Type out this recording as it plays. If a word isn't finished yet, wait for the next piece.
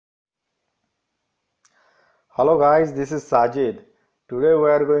Hello guys, this is Sajid. Today we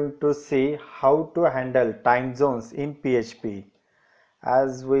are going to see how to handle time zones in PHP.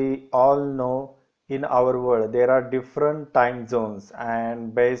 As we all know, in our world there are different time zones,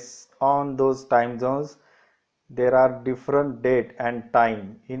 and based on those time zones there are different date and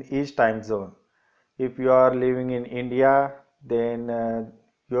time in each time zone. If you are living in India, then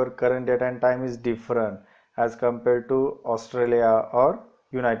your current date and time is different as compared to Australia or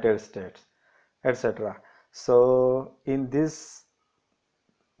United States, etc. So in today's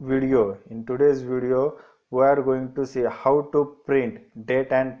video, we are going to see how to print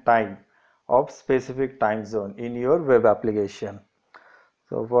date and time of specific time zone in your web application.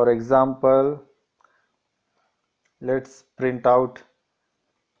 So for example, let's print out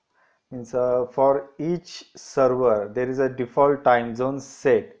means for each server there is a default time zone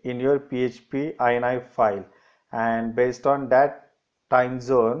set in your PHP ini file, and based on that time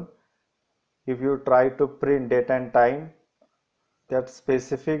zone, if you try to print date and time, that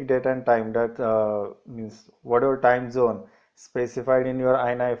specific date and time, that means whatever time zone specified in your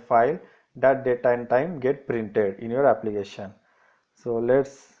ini file, that date and time get printed in your application. So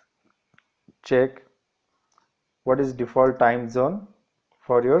let's check what is default time zone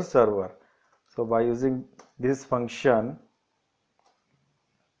for your server. So by using this function,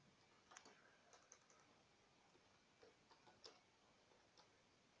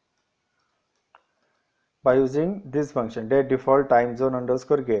 get default time zone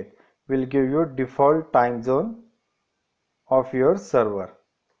underscore get will give you default time zone of your server.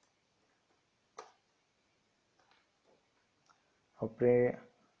 Okay,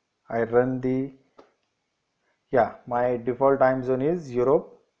 I run the, yeah, my default time zone is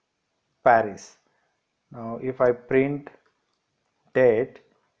Europe, Paris. Now if I print date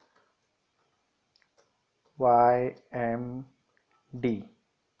YMDHIS,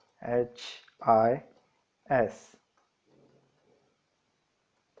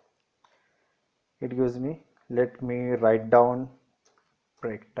 it gives me, let me write down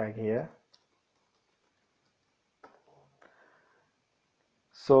break tag here.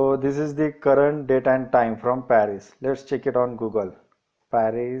 So this is the current date and time from Paris. Let's check it on Google.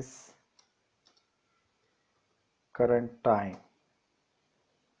 Paris current time.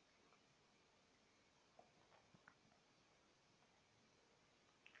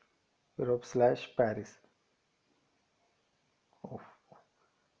 Europe slash Paris. Oh,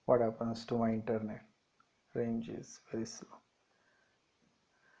 what happens to my internet? Range is very slow.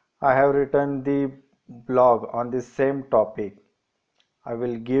 I have written the blog on the same topic. I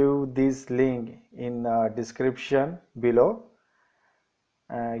will give this link in description below.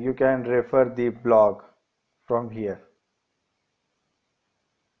 You can refer the blog from here.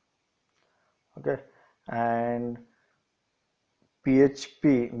 Okay, and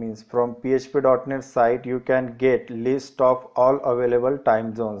PHP means from php.net site you can get list of all available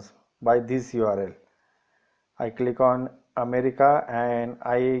time zones by this URL. I click on America and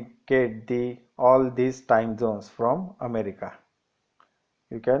I get the all these time zones from America.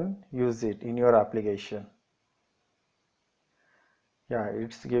 You can use it in your application. Yeah,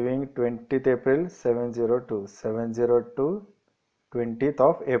 it's giving 20th April 702 20th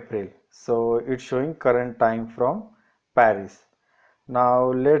of April. So it's showing current time from Paris.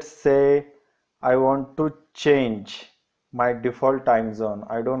 Now let's say I want to change my default time zone.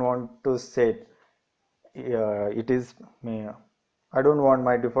 I don't want to set it is I don't want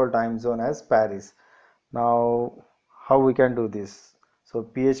my default time zone as Paris. Now how we can do this? So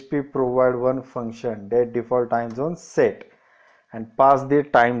PHP provide one function that default time zone set and pass the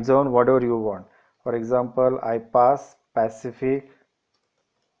time zone whatever you want. For example, I pass Pacific.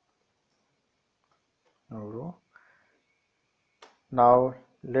 Now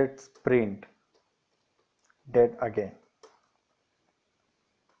let's print that again.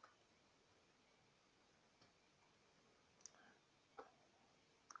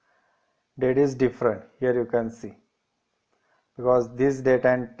 That is different. Here you can see, because this date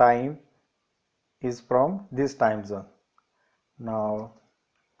and time is from this time zone. Now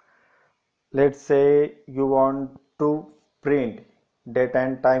let's say you want to print date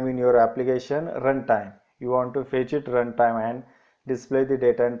and time in your application runtime. You want to fetch it runtime and display the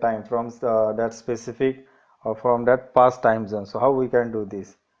date and time from that specific or from that past time zone. So how we can do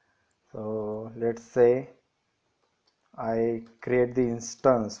this? So let's say I create the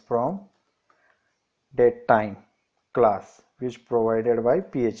instance from date time class which provided by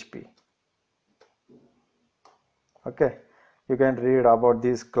PHP. Okay, you can read about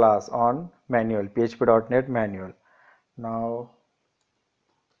this class on manual, php.net manual. Now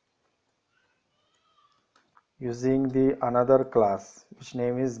using the another class which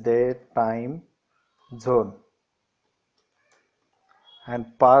name is date time zone and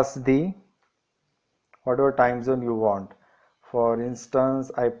pass the whatever time zone you want. For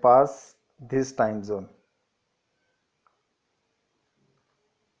instance, I pass this time zone.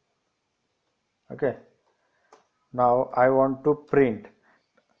 Okay. Now I want to print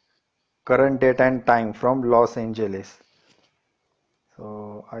current date and time from Los Angeles.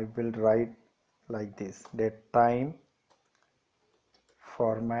 So I will write like this: date time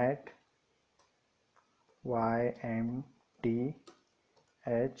format YMTHIS.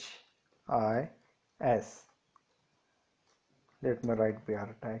 Let me write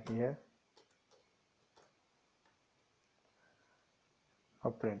BR tag here.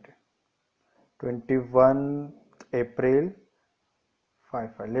 Print 21 April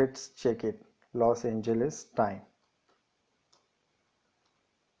 55. Let's check it. Los Angeles time.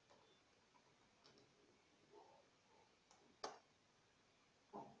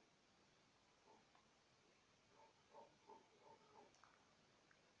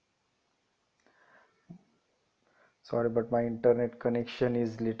 Sorry, but my internet connection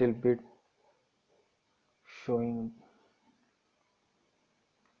is little bit showing,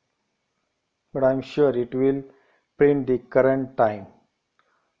 but I'm sure it will print the current time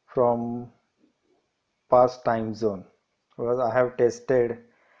from past time zone, because I have tested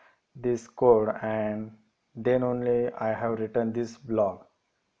this code and then only I have written this blog.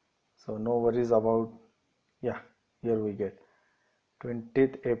 So no worries about, yeah, here we get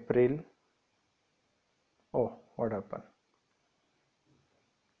 20th April. Oh, what happened?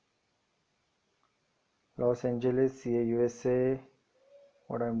 Los Angeles, CA, USA.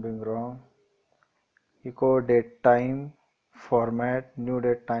 What I'm doing wrong? Echo date time format, new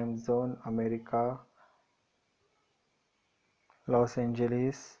date time zone, America, Los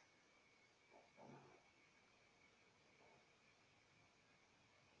Angeles.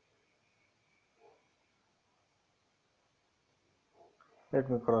 Let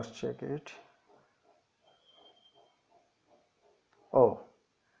me cross check it. Oh,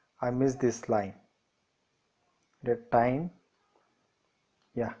 I missed this line. Date time,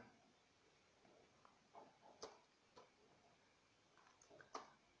 yeah.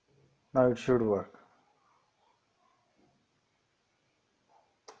 Now it should work.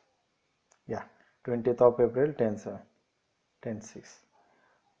 Yeah, 20th of April, 10/7, 10/6.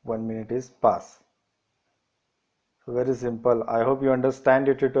 1 minute is pass. So very simple. I hope you understand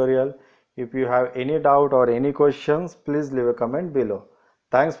the tutorial. If you have any doubt or any questions, please leave a comment below.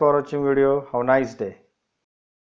 Thanks for watching video. Have a nice day.